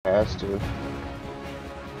Has to.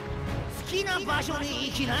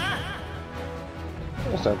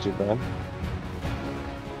 That's not too bad.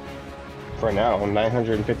 For now,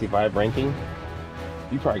 955 ranking.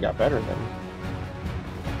 You probably got better than.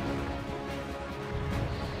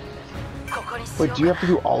 Wait, do you have to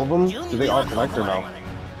do all of them? Do they all collect or no?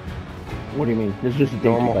 What do you mean? This is just a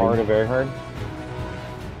Normal, hard, and very hard?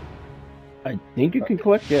 I think you can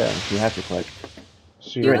collect, yeah. You have to collect.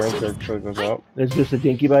 So your rank actually goes up. There's just a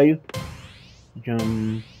dinky by you.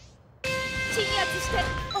 Jump.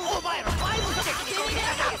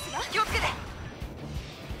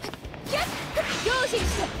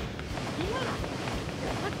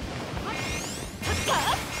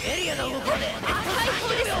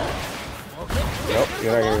 Nope,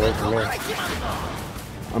 you're not gonna wait for me.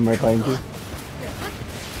 I'm right behind you.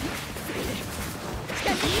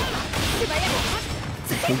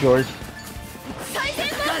 Hey, George.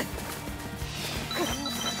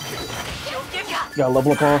 Got a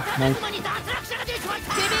level up all. Nice.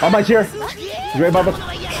 Oh, Mike's here. He's right above us.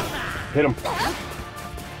 Hit him.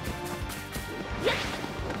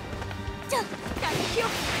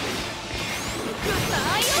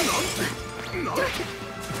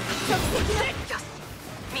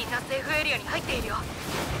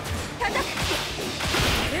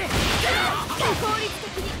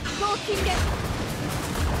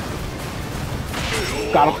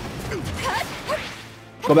 Got him.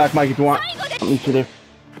 Go back, Mike, if you want. Me too there.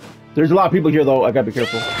 There's a lot of people here, though. I gotta be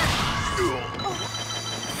careful.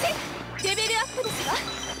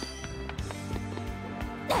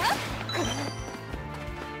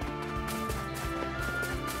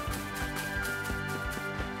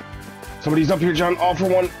 Somebody's up here, John. All for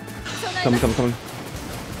one. Coming.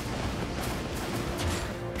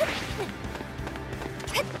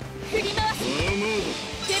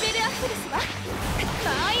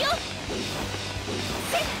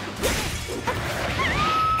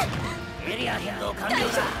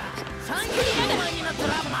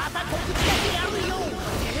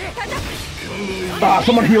 Ah,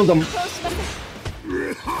 someone healed him.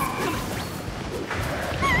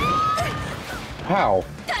 How?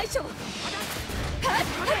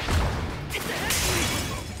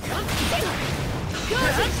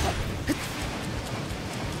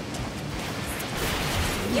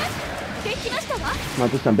 Not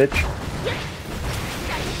this time, bitch.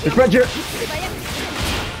 It's right here.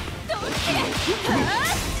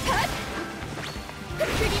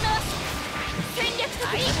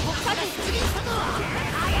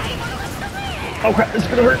 Okay, it's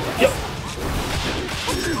gonna hurt. Yep.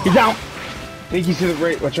 He's down. I think he's to the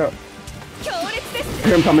right. Watch out.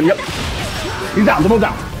 Hear him coming. Yep. He's down. Double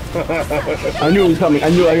down. I knew he was coming. I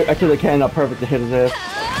threw the cannon up perfect to hit his ass.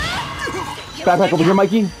 Backpack over here,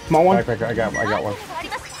 Mikey. Small one. Backpack. I got one.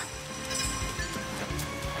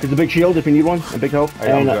 There's a big shield if you need one. A big health.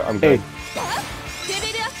 I'm good. Hey.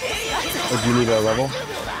 Oh, do you need a level?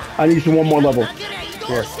 I need you one more level.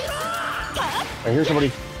 Here. I hear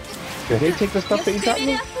somebody. Did they take the stuff that you got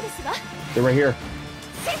me? They're right here.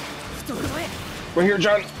 Right here,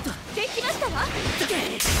 John.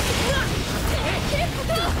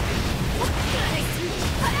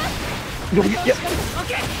 Yep.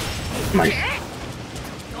 Nice.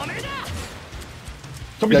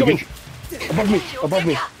 Somebody's coming. Above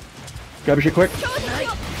me. Grab your shit quick.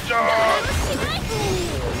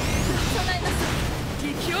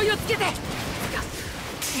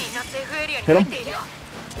 Hit him.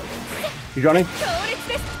 You Johnny?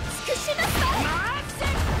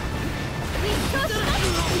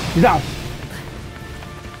 He's down.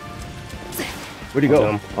 Where'd he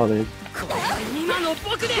go? Oh, there he is.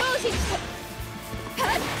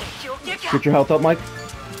 Get your health up, Mike.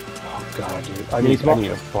 Oh god, dude. I need a bunch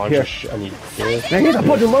of shit. I need this. Man, he's a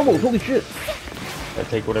bunch of levels. Holy shit. I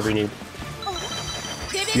take whatever you need.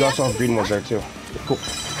 You also have green ones there too. Cool.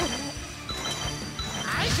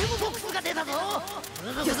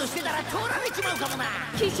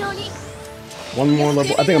 One more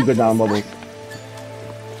level. I think I'm good now on levels.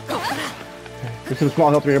 There's some small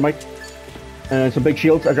health right here, Mike. And some big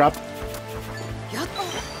shields I dropped.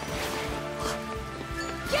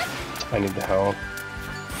 I need the help.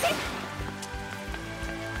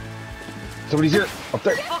 Somebody's here. Up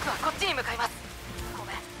there.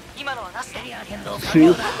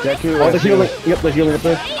 Two. Oh, there's healing. Yep, there's healing up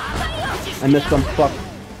there. I missed them. Fuck.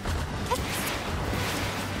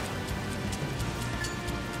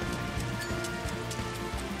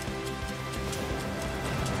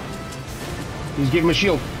 He's giving him a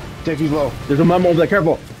shield. Techie's low. There's a memo over there.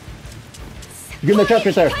 Careful. Give him the chest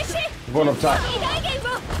right there. He's going up top.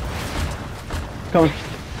 Coming.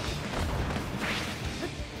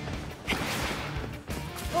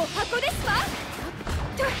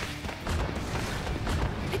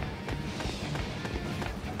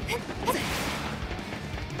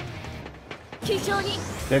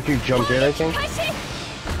 After you jumped in, I think.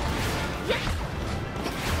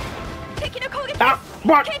 Ah,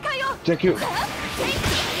 what? Deku.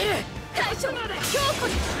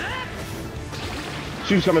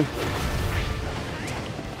 Shoot coming.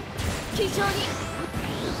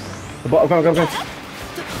 Go.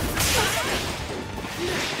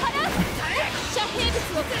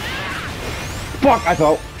 Fuck, I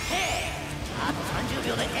fell.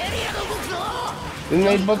 Didn't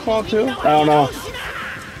they both fall too? I don't know.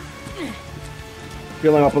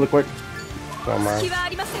 Healing up really quick. Don't mind.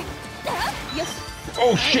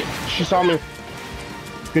 Oh shit! She saw me.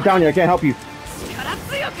 Get down here, I can't help you.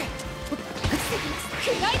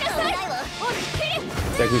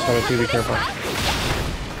 Deku's coming too, be careful.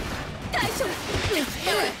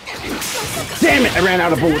 Damn it, I ran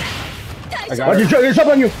out of bullets. I got her. There's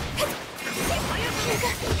something on you.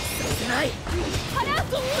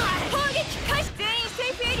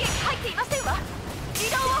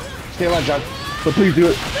 Stay alive, John. So please do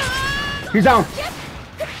it. He's down.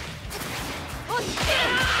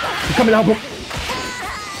 He's coming to help him.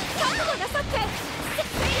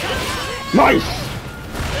 Nice.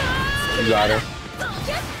 You got her.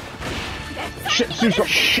 Shit, Suso.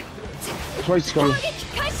 Shit. Twice coming.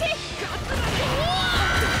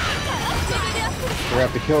 We're gonna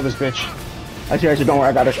have to kill this bitch. I see, don't worry,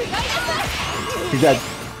 I got her. He's dead.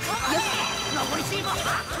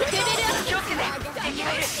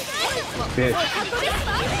 Bitch.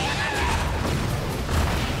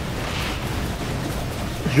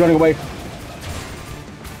 She's running away.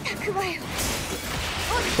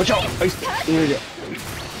 Watch out! Ice. Here we go.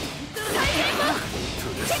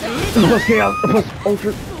 Plus chaos, plus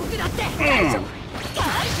ultra.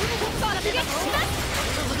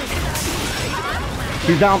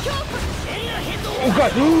 He's down. Oh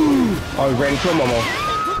god! Oh, he ran into him almost.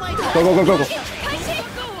 Go.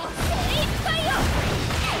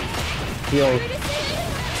 Healing.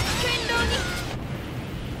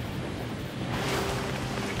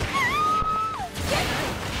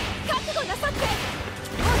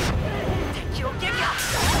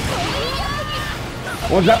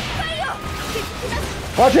 What's up?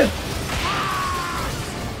 Watch it!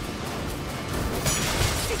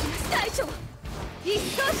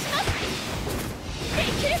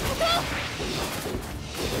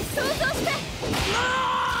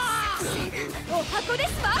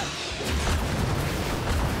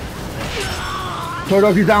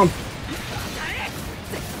 Todoroki's down.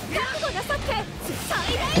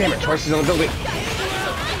 Damn it, Twice is on the building.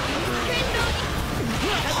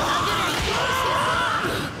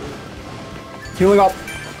 Healing up.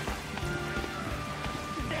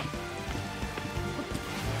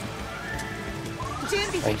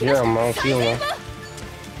 I hear him, I don't feel him.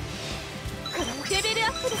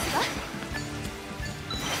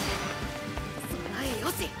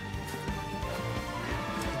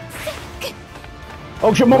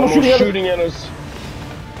 Oh shit, Momo's Momo's shooting at us. shooting at us.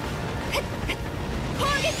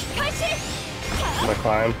 I'm gonna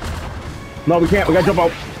climb. No, we can't. We gotta jump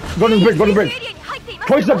out. Go to the bridge.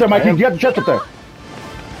 Twice up there, Mikey. You have the chest up there.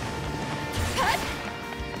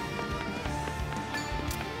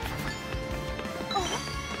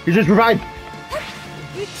 He just revived.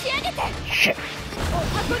 Shit.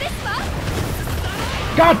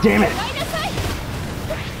 God damn it.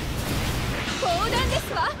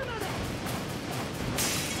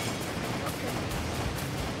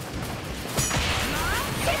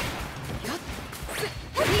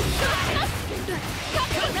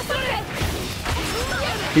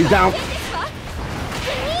 He's down.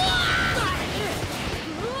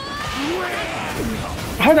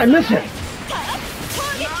 How did I miss it?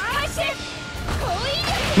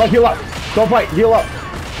 Mike, heal up. Don't fight. Heal up.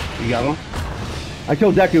 You got him? I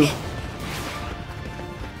killed Deku.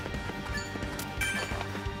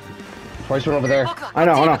 Twice went over there. I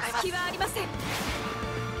know.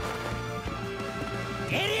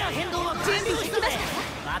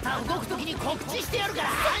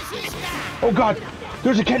 Oh god!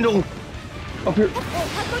 There's a Kendall! Up here.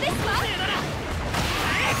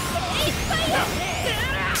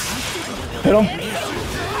 Hit him.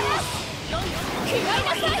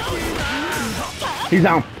 He's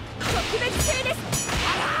down.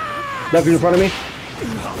 Deku in front of me.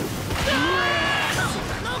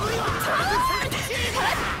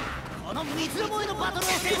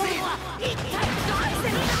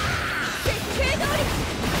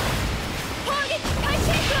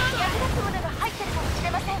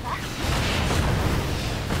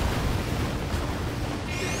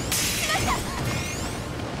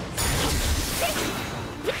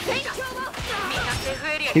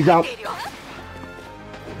 He's out.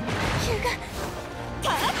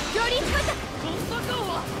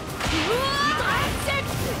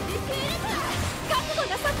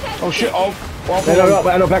 Oh shit! Oh,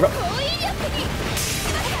 no, back up.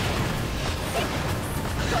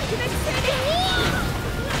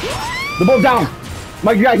 The ball's down.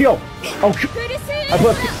 Mike, you gotta heal. Oh shit! I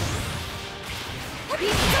put.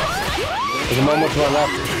 There's a moment to my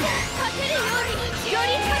left.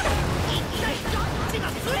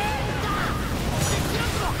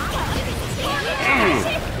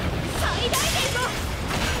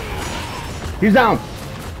 He's down.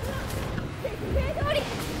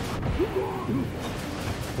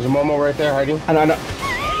 There's a Momo right there hiding. I know.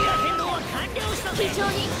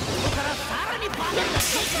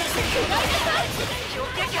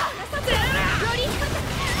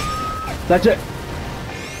 That's it.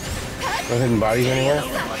 No hidden bodies anywhere.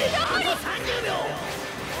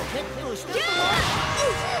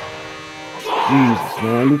 Jesus,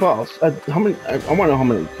 man, we lost. How many? I want to know how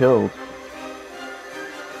many kills.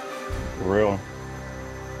 For real.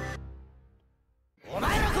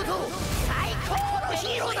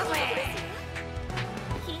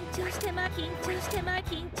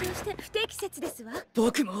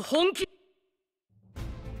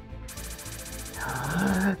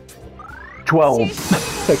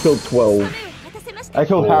 $12. I killed 12. I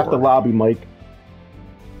killed half the lobby, Mike.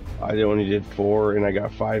 I only did 4 and I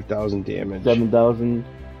got 5,000 damage. 7,000.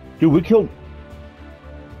 Dude, we killed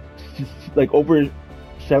like over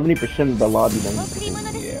 70% of the lobby then.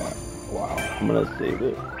 Yeah. Wow. I'm gonna save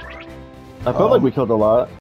it. I felt like we killed a lot.